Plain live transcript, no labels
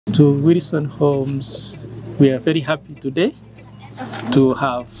To Wilson Homes, we are very happy today to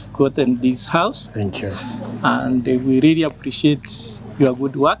have gotten this house. Thank you. And we really appreciate your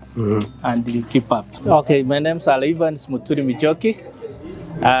good work and you keep up. Okay, my name is Ivan Smuturi Mijoki.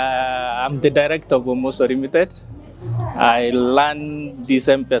 I'm the director of Homeowners Limited. I learned these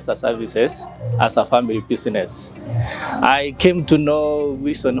M-Pesa services as a family business. I came to know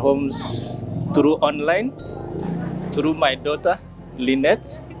Wilson Homes through online, through my daughter,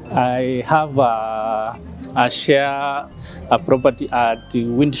 Lynette. I have a share a property at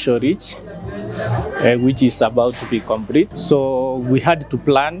Windsor Ridge, which is about to be complete. So we had to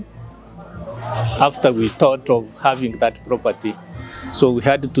plan after we thought of having that property. So we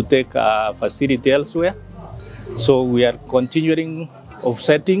had to take a facility elsewhere. So we are continuing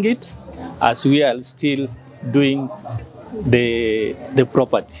offsetting it as we are still doing the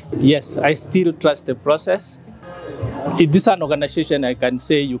property. Yes, I still trust the process. It is an organization I can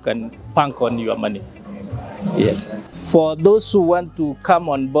say you can bank on your money. Yes. For those who want to come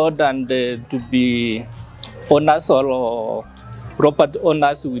on board and to be owners or property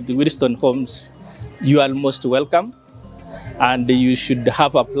owners with Wilson Homes, you are most welcome. And you should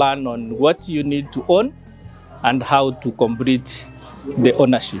have a plan on what you need to own and how to complete the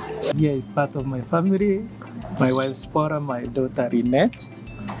ownership. Yeah, it's part of my family. My wife Spora, my daughter Lynette.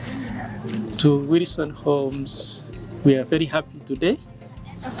 To Wilson Homes, we are very happy today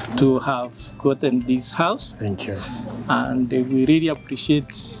to have gotten this house. Thank you. And we really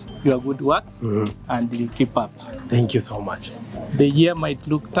appreciate your good work and you keep up. Thank you so much. The year might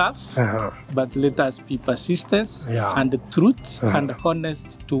look tough, but let us be persistent and truth and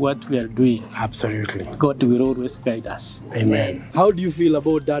honest to what we are doing. Absolutely. God will always guide us. Amen. How do you feel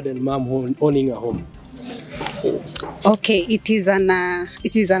about dad and mom owning a home? Okay, it is an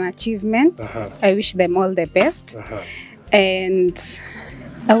achievement. I wish them all the best. And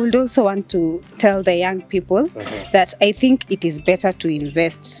I would also want to tell the young people that I think it is better to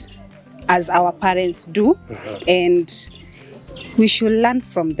invest as our parents do, and we should learn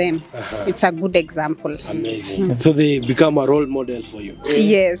from them. It's a good example. Amazing. So they become a role model for you.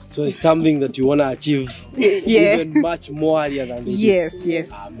 Yes. So it's something that you want to achieve even much more earlier than they did.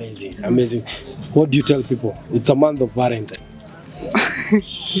 Yes. Amazing, amazing. What do you tell people? It's a month of Valentine.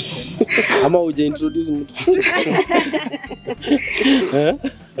 Ama uja introduce mtu.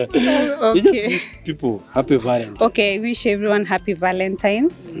 You just wish people happy Valentine. Okay, I wish everyone happy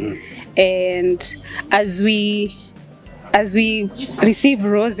Valentine's. And as we receive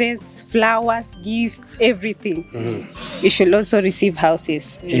roses, flowers, gifts, everything, we should also receive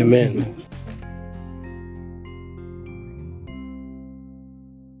houses. Amen.